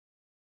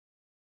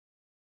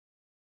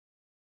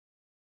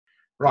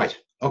Right,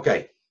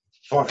 okay,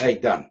 part A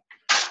done.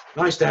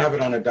 Nice to have it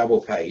on a double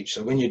page,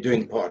 so when you're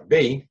doing part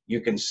B, you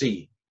can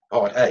see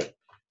part A.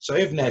 So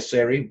if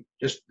necessary,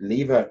 just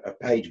leave a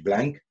page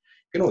blank.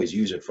 You can always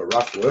use it for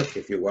rough work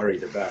if you're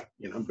worried about,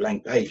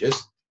 blank pages.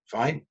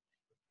 Fine.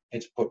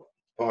 Let's put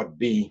part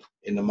B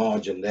in the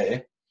margin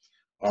there.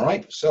 All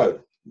right,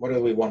 so what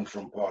do we want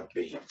from part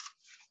B?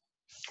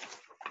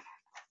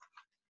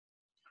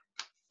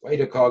 Weight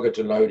of cargo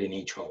to load in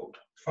each hold.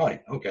 Fine,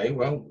 okay,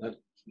 well, that's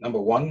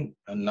number 1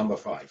 and number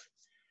 5.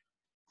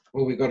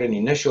 Well, we got an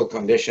initial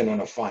condition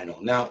and a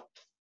final. Now,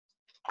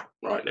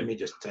 right, let me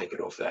just take it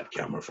off that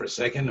camera for a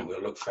second and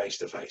we'll look face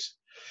to face.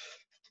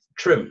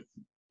 Trim.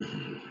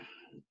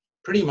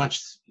 Pretty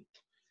much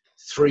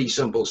 3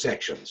 simple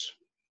sections,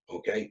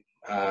 okay?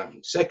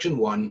 Section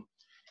 1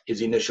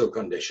 is initial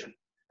condition.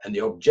 And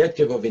the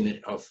objective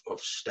of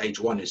stage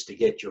 1 is to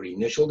get your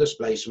initial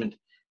displacement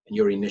and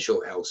your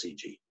initial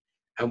LCG.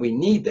 And we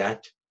need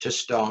that to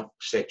start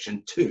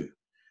section 2,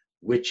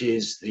 which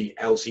is the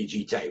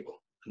LCG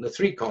table. And the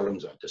 3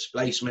 columns are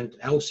displacement,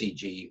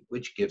 LCG,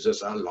 which gives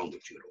us our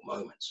longitudinal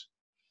moments.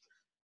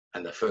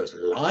 And the first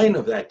line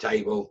of that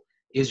table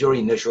is your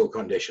initial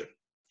condition.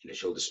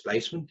 Initial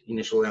displacement,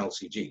 initial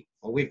LCG.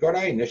 Well, we've got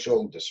our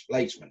initial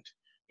displacement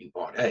in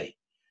part A.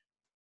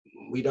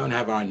 We don't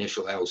have our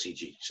initial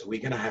LCG, so we're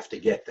going to have to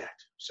get that.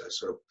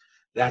 So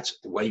that's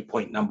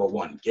waypoint number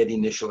 1, get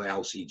initial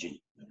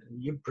LCG.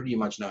 You pretty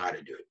much know how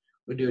to do it.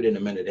 We'll do it in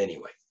a minute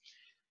anyway.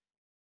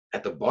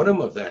 At the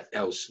bottom of that,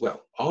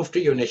 after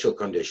your initial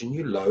condition,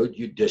 you load,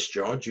 you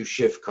discharge, you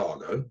shift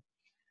cargo,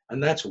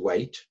 and that's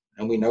weight.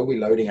 And we know we're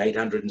loading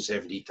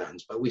 870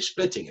 tons, but we're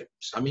splitting it,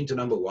 some into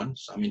number 1,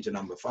 some into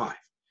number 5.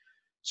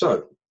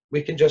 So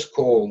we can just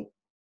call,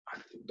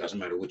 it doesn't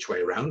matter which way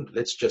around,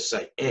 let's just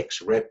say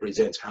X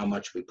represents how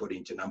much we put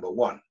into number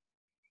 1.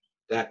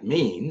 That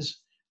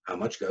means how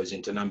much goes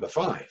into number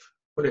 5.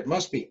 Well, it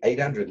must be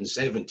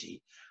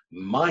 870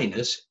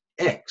 minus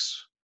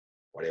X,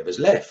 whatever's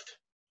left.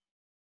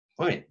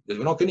 Fine, because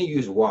we're not going to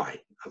use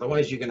Y.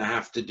 Otherwise, you're going to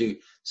have to do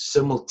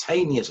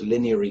simultaneous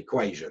linear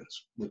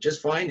equations, which is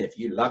fine if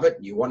you love it,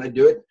 you want to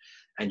do it,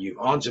 and you've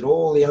answered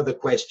all the other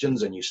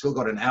questions and you've still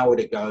got an hour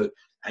to go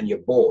and you're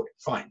bored.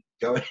 Fine,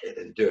 go ahead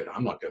and do it.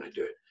 I'm not going to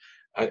do it.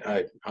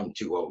 I'm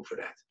too old for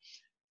that.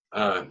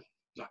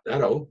 Not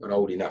that old, but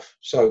old enough.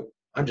 So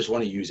I just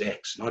want to use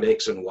X, not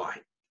X and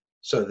Y.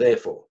 So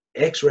therefore,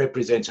 X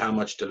represents how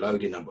much to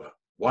load in number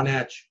 1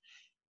 hatch.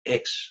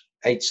 X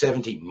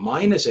 870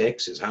 minus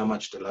X is how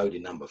much to load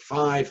in number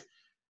 5.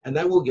 And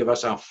that will give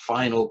us our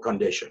final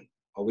condition.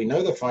 Well, we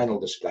know the final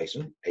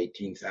displacement,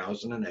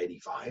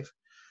 18,085.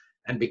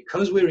 And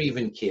because we're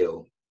even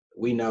keel,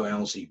 we know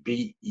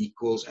LCB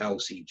equals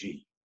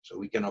LCG. So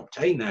we can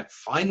obtain that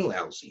final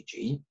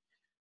LCG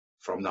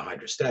from the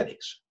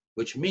hydrostatics,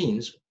 which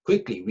means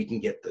quickly we can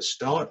get the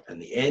start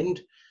and the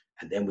end,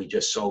 and then we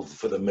just solve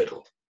for the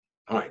middle.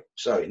 All right,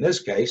 so in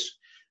this case,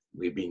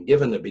 we've been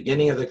given the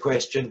beginning of the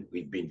question,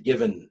 we've been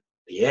given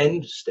the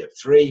end, step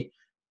 3,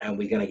 and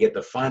we're going to get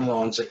the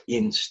final answer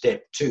in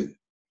step 2.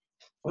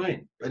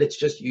 Fine, but it's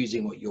just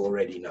using what you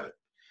already know.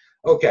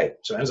 Okay,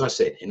 so as I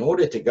said, in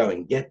order to go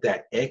and get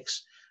that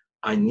X,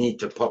 I need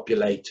to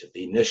populate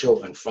the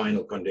initial and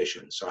final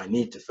conditions. So I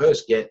need to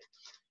first get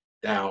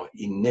our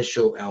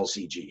initial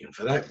LCG, and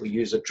for that we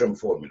use a trim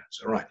formula.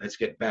 So all right, let's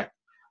get back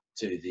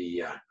to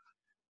the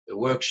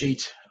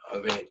worksheet.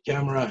 Overhead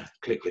camera,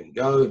 click and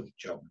go,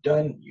 job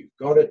done, you've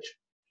got it.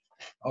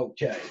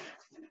 Okay,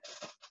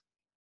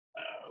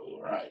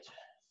 all right,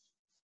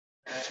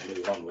 let's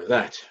move on with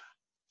that.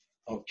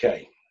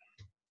 Okay,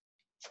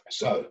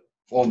 so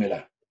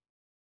formula.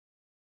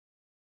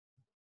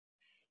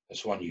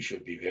 This one you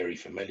should be very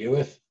familiar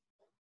with.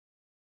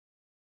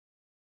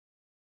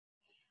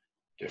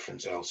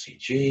 Difference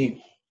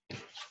LCG.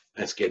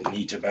 Let's get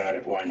neat about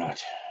it, why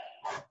not?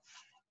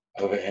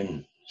 Over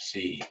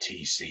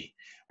MCTC.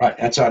 Right,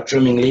 that's our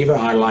trimming lever.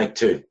 I like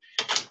to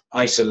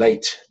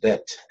isolate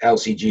that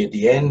LCG at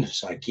the end,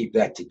 so I keep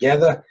that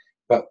together.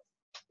 But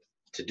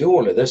to do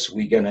all of this,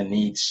 we're going to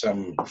need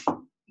some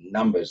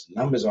numbers.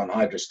 Numbers on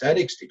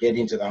hydrostatics. To get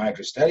into the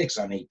hydrostatics,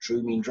 I need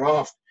true mean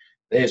draft.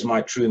 There's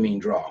my true mean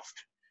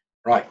draft.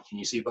 Right, can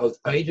you see both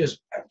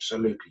pages?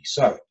 Absolutely.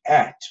 So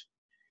at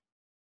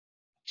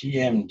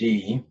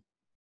TMD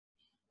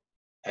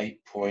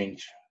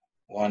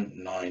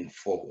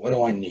 8.194, what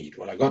do I need?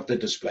 Well, I got the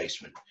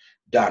displacement.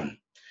 Done.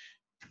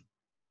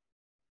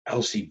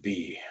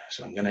 LCB,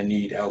 so I'm going to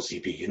need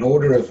LCB. In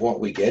order of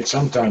what we get,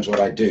 sometimes what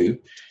I do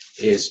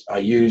is I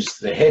use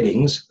the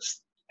headings,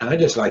 and I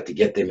just like to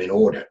get them in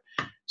order.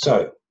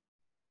 So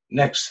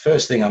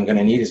first thing I'm going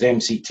to need is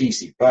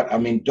MCTC, but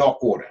I'm in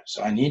dock water.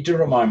 So I need to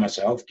remind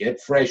myself,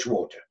 get fresh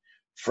water.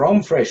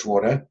 From fresh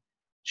water,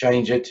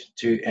 change it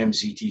to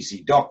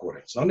MCTC dock water.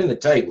 It's not in the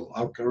table.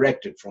 I'll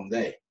correct it from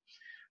there.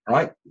 All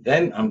right,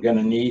 then I'm going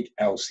to need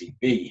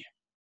LCB.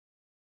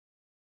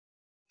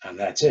 And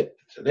that's it.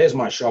 So there's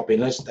my shopping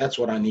list. That's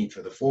what I need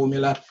for the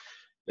formula.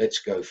 Let's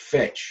go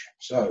fetch.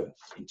 So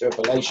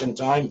interpolation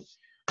time.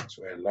 That's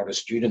where a lot of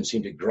students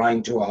seem to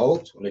grind to a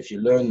halt. Well, if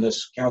you learn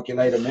this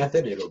calculator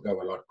method, it'll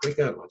go a lot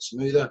quicker, a lot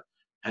smoother,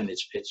 and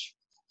it's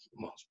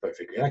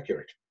perfectly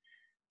accurate.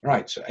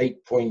 Right, so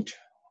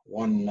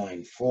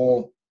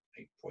 8.194,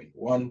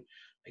 8.1.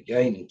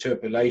 Again,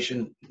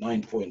 interpolation,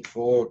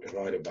 9.4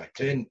 divided by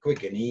 10,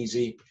 quick and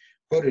easy.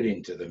 Put it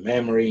into the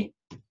memory.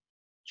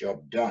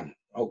 Job done.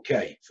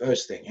 Okay,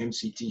 first thing,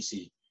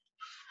 MCTC,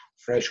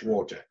 fresh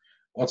water.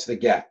 What's the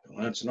gap?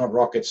 Well, it's not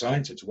rocket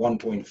science, it's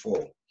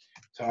 1.4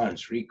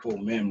 times recall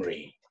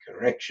memory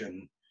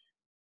correction.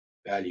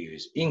 Value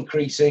is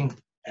increasing,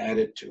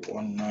 added to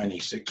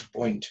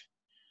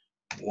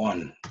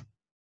 196.1.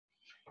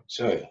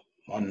 So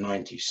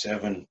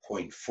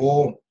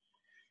 197.4.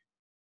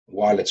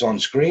 While it's on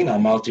screen, I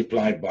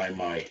multiplied by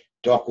my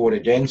dock water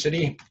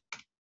density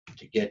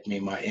to get me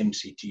my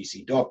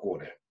MCTC dock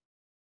water.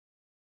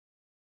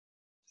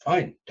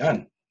 Fine,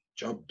 done.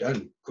 Job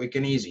done, quick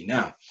and easy.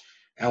 Now,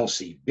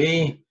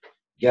 LCB,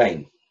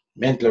 again,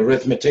 mental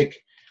arithmetic.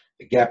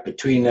 The gap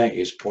between there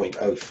is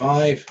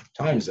 0.05,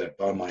 times that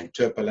by my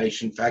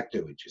interpolation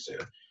factor, which is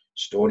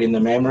stored in the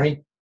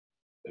memory.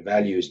 The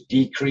value is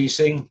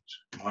decreasing,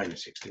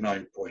 minus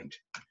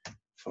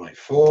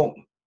 69.54,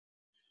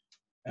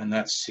 and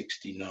that's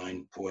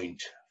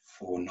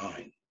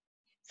 69.49.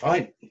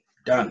 Fine,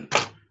 done.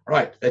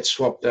 Right, let's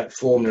swap that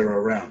formula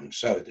around.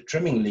 So the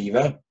trimming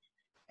lever,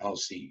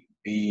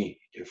 LCB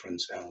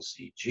difference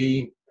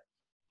LCG,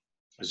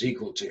 is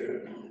equal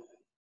to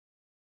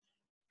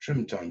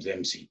trim times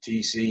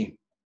MCTC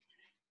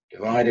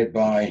divided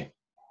by, I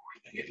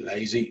get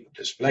lazy,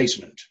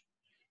 displacement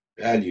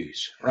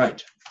values.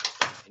 Right,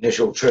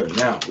 initial trim.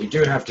 Now, we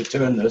do have to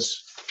turn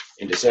this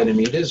into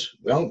centimeters,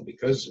 well,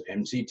 because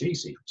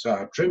MCTC. So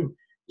our trim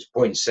is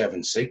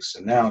 0.76,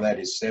 and now that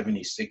is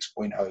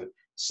 76.0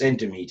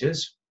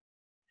 centimeters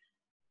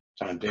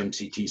times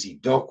MCTC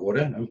dock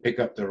water. Don't pick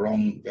up the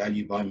wrong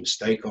value by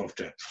mistake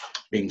after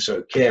being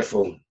so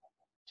careful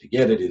to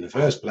get it in the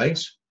first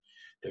place.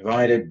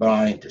 Divided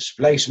by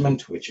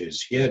displacement, which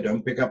is here.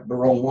 Don't pick up the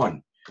wrong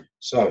one.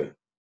 So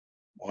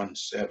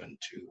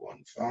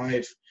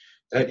 17215.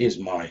 That is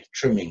my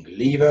trimming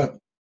lever.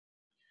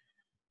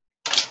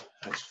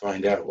 Let's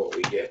find out what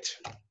we get.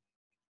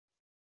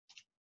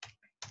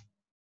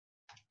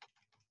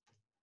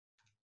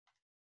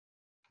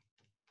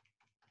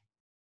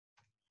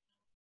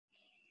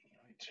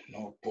 Right,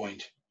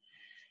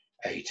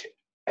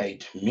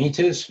 0.88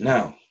 meters.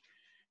 Now,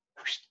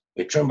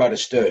 we trim by the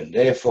stern.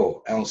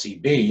 Therefore,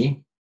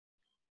 LCB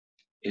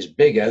is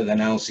bigger than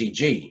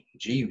LCG.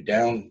 G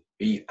down,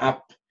 B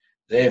up.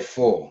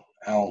 Therefore,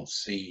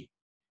 LCG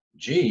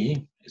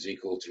is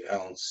equal to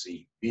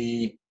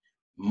LCB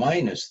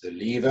minus the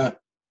lever.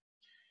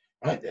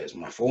 Right, there's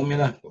my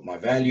formula. Put my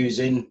values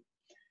in.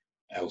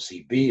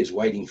 LCB is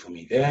waiting for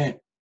me there.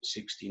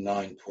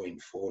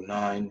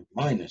 69.49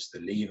 minus the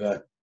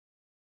lever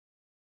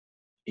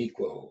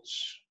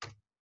equals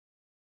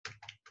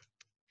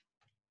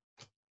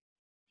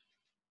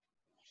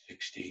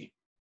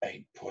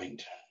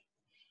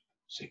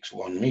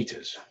 68.61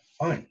 meters.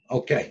 Fine,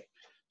 okay.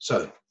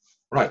 So,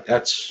 right,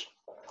 that's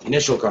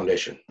initial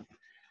condition.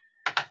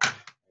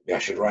 Maybe I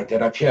should write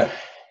that up here.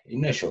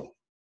 Initial.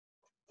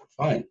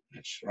 Fine,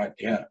 let's write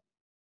here.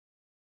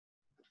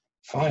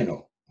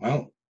 Final.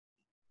 Well,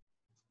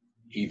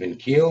 even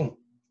keel.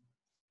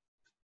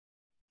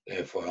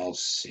 Therefore,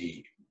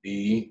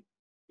 LCB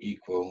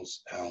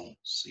equals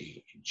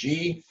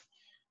LCG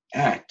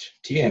at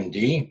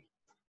TMD.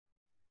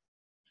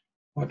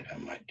 What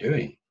am I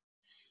doing?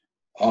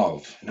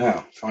 Of,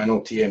 now,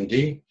 final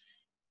TMD,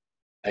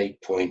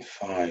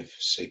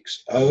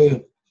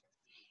 8.560,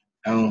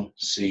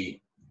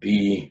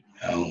 LCB,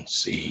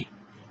 LCG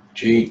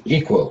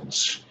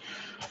equals.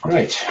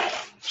 Right,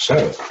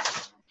 so,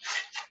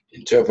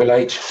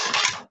 interpolate.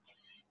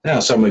 Now,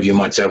 some of you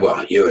might say,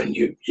 well, Ewan,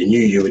 you knew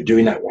you were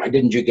doing that. Why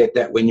didn't you get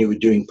that when you were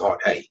doing part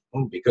A?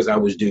 Well, because I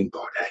was doing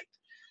part A.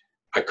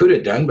 I could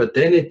have done, but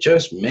then it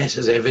just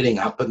messes everything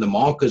up, and the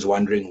marker's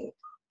wondering,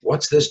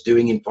 what's this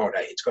doing in part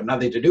A? It's got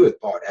nothing to do with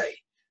part A.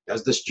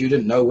 Does the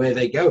student know where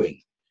they're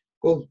going?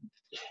 Well,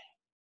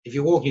 if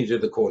you're walking to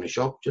the corner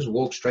shop, just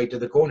walk straight to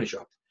the corner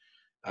shop.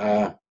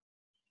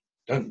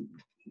 Don't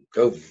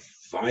go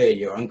via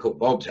your Uncle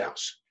Bob's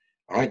house.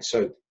 All right,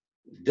 so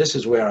this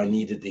is where I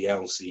needed the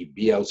LCB,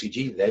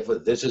 LCG. Therefore,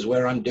 this is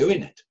where I'm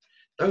doing it.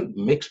 Don't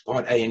mix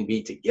part A and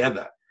B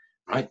together.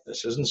 Right?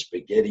 This isn't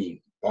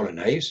spaghetti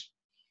bolognese.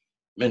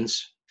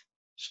 Mince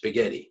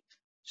spaghetti.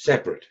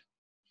 Separate.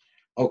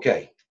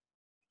 Okay.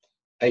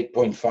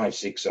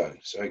 8.560.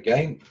 So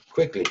again,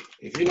 quickly,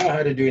 if you know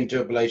how to do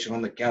interpolation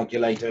on the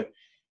calculator,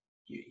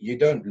 you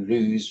don't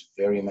lose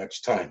very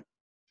much time.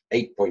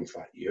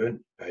 8.5.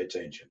 Ewan, pay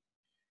attention.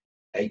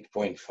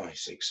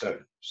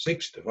 8.560.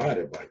 6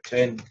 divided by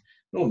 10.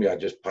 Normally I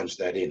just punch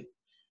that in,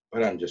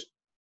 but I'm just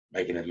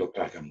making it look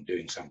like I'm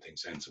doing something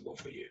sensible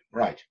for you.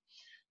 Right.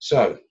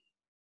 So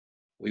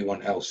we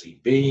want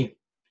LCB.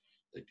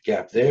 The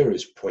gap there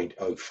is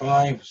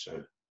 0.05.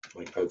 So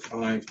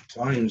 0.05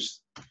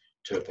 times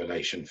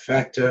interpolation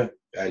factor.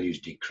 Values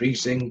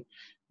decreasing.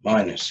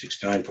 minus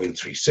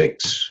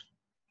 69.36,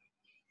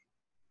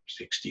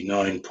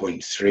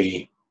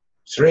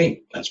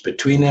 69.33. That's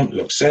between them.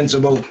 Looks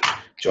sensible.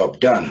 Job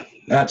done.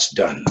 That's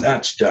done.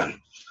 That's done.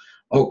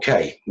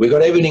 Okay, we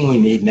got everything we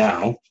need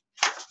now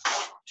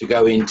to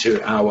go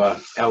into our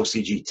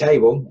LCG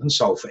table and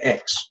solve for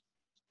X.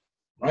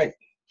 Right?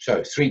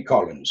 So 3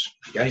 columns.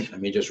 Okay,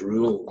 let me just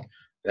rule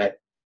that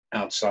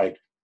outside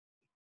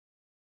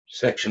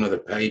section of the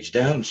page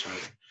down so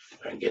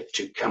I don't get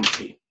too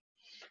comfy.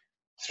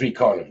 3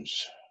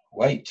 columns.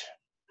 Weight,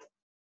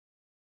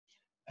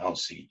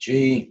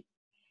 LCG,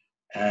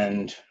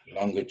 and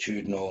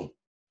longitudinal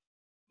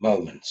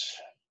moments.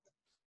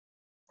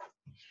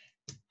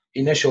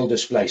 Initial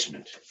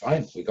displacement.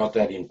 Fine, we got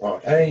that in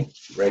part A,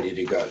 ready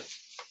to go.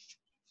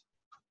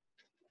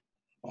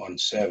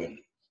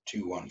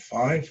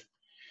 17215.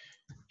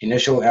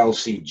 Initial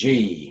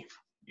LCG.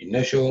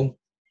 Initial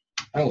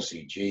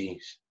LCG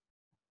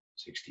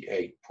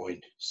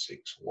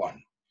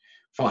 68.61.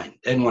 Fine,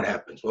 then what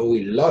happens? Well,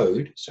 we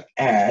load, so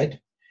add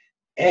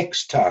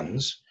X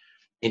tons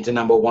into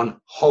number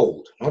 1,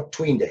 hold, not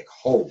tween deck,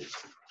 hold.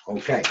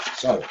 Okay,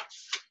 so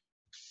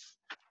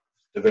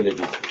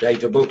stability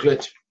data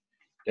booklet,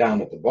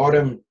 down at the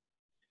bottom,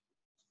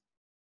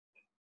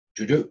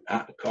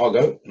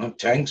 cargo, not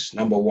tanks,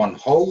 number 1,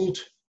 hold,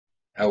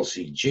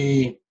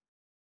 LCG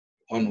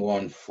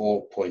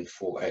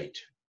 114.48,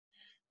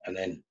 and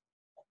then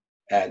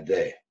add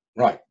there.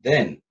 Right,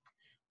 then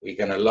we're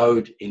going to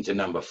load into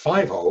number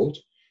 5 hold,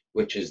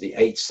 which is the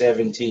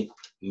 870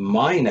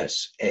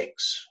 minus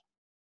X.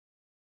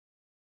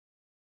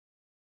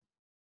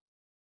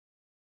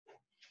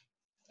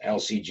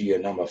 LCG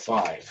at number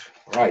 5.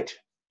 Right.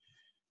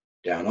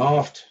 Down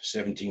aft,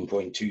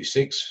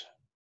 17.26.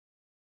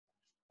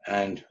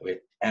 And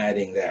we're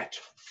adding that.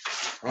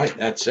 Right,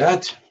 that's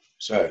that.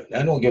 So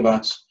that will give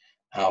us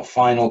our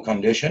final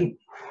condition,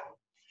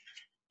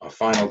 our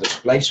final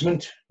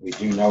displacement. We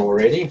do know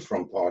already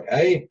from part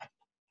A.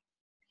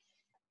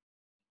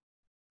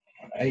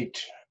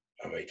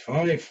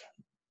 8085.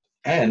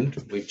 And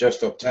we've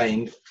just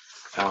obtained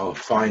our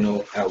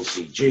final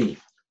LCG.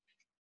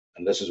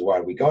 And this is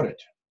why we got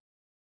it.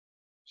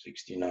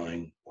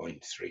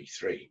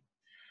 69.33.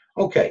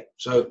 Okay,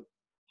 so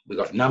we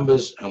got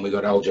numbers and we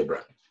got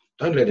algebra.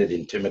 Don't let it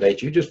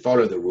intimidate you, just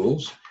follow the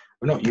rules.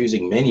 We're not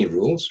using many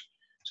rules,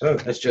 so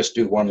let's just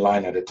do one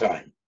line at a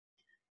time.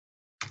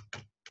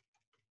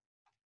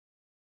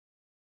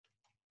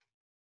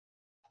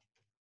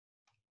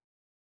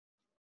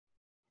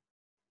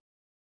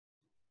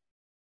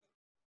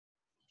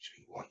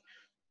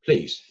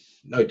 Please,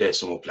 no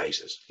decimal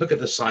places. Look at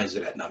the size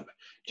of that number.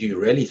 Do you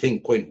really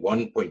think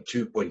 0.1,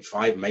 0.2,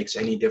 0.5 makes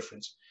any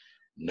difference?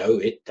 No,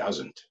 it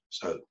doesn't.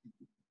 So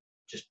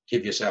just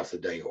give yourself the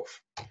day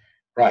off.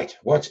 Right,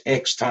 what's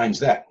X times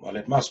that? Well,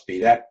 it must be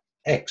that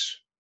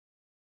X.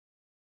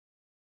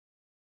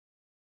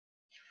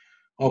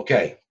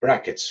 Okay,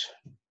 brackets.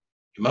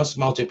 You must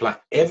multiply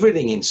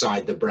everything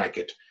inside the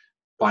bracket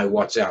by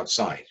what's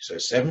outside. So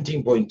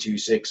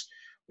 17.26,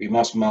 we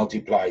must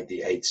multiply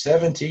the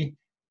 870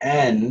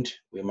 and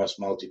we must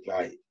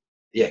multiply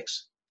the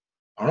X.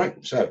 All right,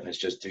 so let's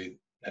just do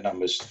the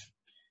numbers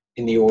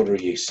in the order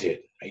you see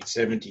it.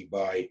 870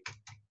 by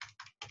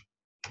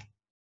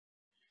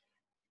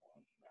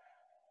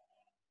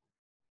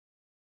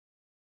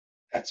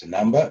that's a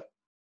number,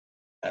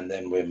 and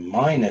then we're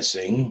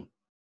minusing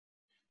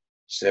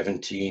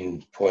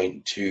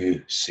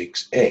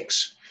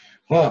 17.26x.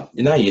 Well,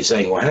 now you're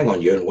saying, well, hang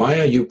on, Ewan, why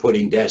are you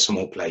putting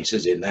decimal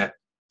places in that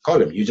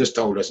column? You just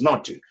told us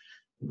not to.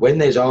 When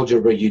there's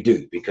algebra, you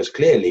do, because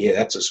clearly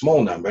that's a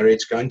small number.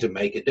 It's going to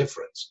make a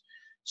difference.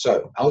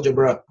 So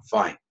algebra,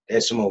 fine.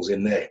 Decimals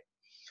in there.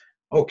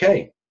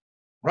 Okay,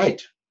 right.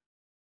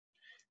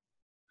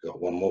 Got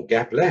one more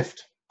gap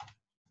left.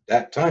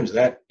 That times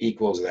that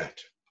equals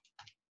that.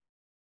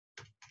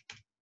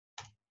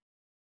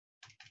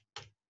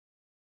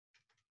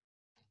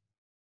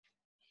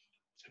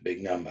 It's a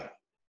big number.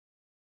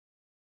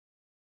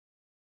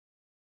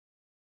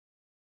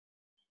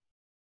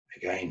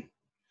 Again,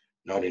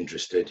 not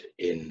interested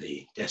in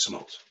the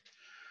decimals.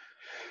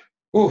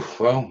 Oh,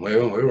 well,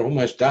 we're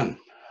almost done.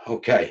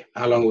 Okay,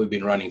 how long have we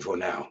been running for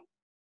now?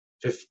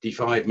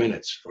 55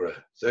 minutes for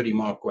a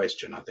 30-mark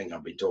question. I think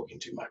I've been talking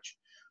too much.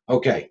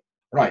 Okay,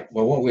 right.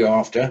 Well, what we're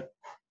after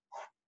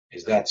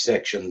is that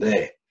section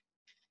there.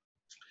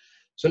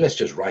 So let's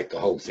just write the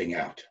whole thing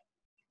out.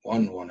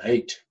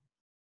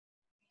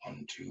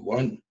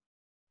 118.121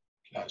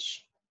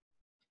 plus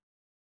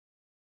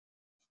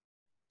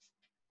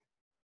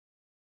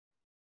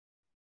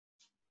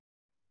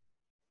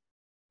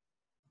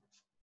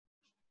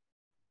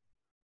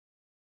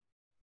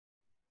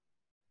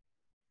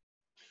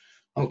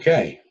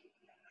okay.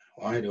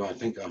 Why do I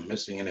think I'm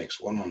missing an X?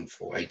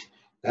 1148.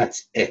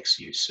 That's X,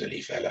 you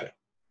silly fellow.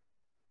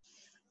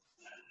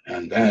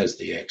 And there's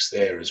the X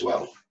there as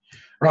well.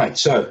 Right,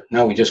 so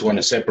now we just want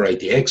to separate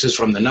the X's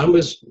from the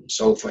numbers and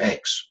solve for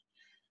X.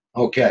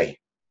 Okay.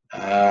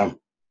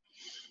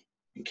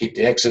 Keep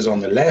the X's on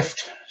the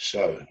left,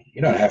 so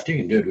you don't have to. You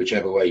can do it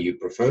whichever way you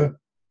prefer.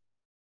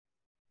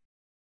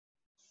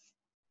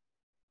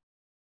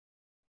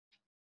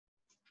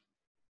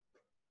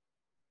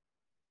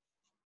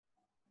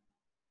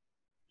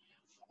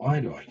 Why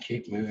do I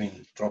keep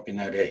moving, dropping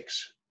that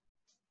X?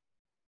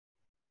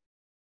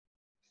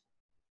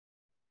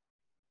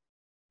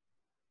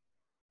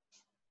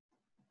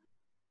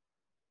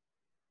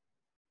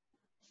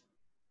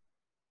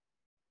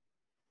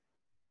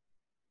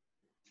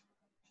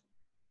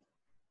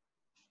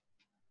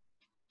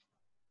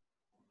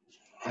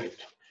 Right,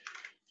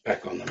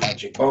 back on the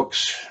magic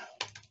box.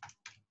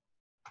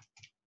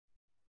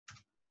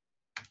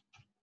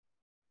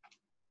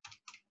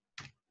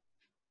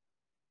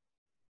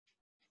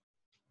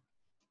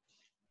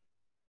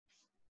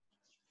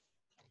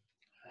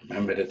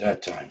 Remembered at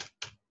that time.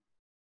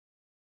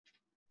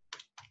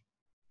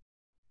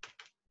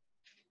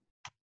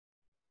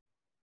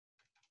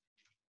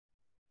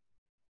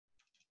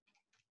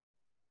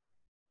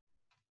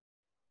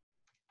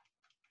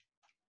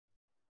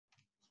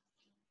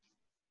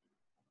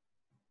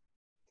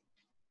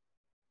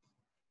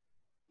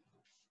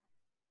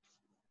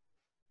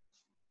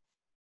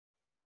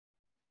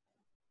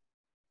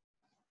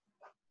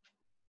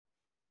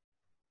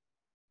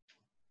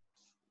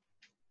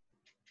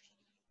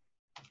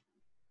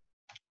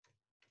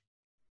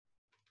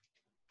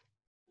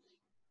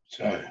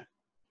 So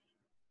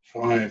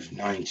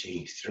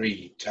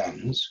 593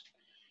 tons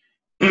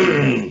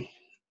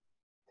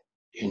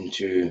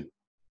into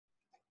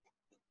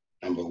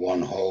number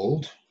 1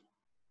 hold.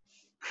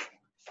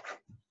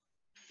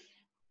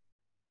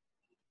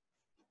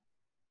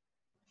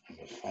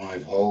 Number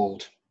 5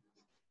 hold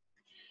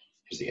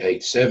is the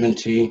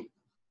 870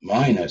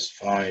 minus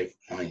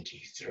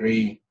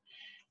 593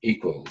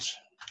 equals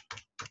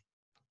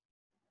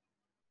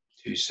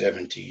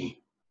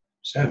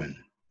 277.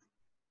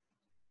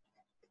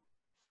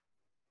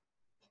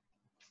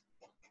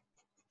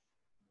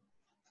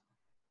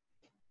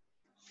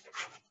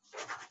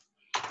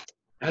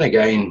 And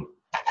again,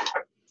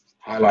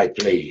 highlight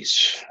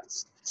please.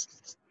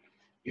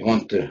 You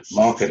want the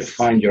marker to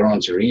find your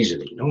answer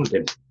easily. You don't want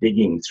them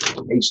digging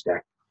through a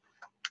haystack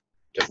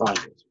to find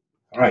it.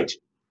 All right.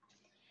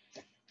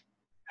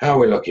 How are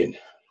we looking?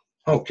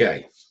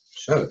 Okay.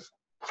 So,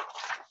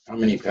 how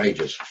many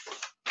pages?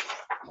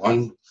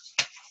 1,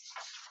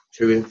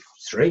 2,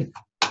 3.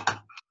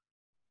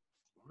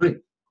 Right.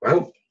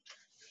 Well,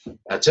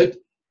 that's it.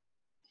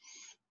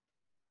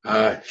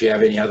 If you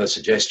have any other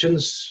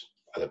suggestions,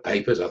 other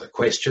papers, other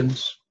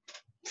questions,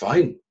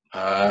 fine.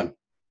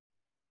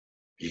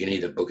 You can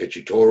either book a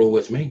tutorial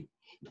with me.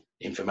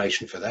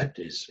 Information for that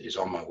is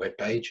on my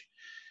webpage,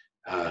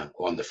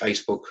 or on the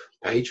Facebook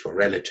page for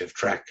Relative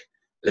Track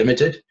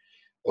Limited,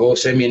 or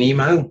send me an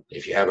email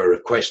if you have a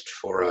request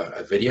for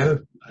a video.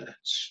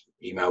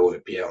 Email will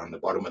appear on the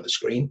bottom of the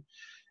screen.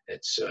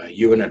 It's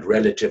Ewan at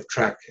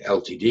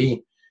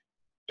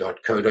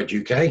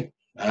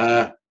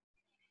relativetrackltd.co.uk.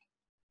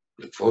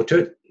 Look forward to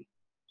it.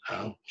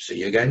 I'll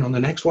see you again on the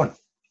next one.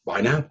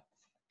 Bye now.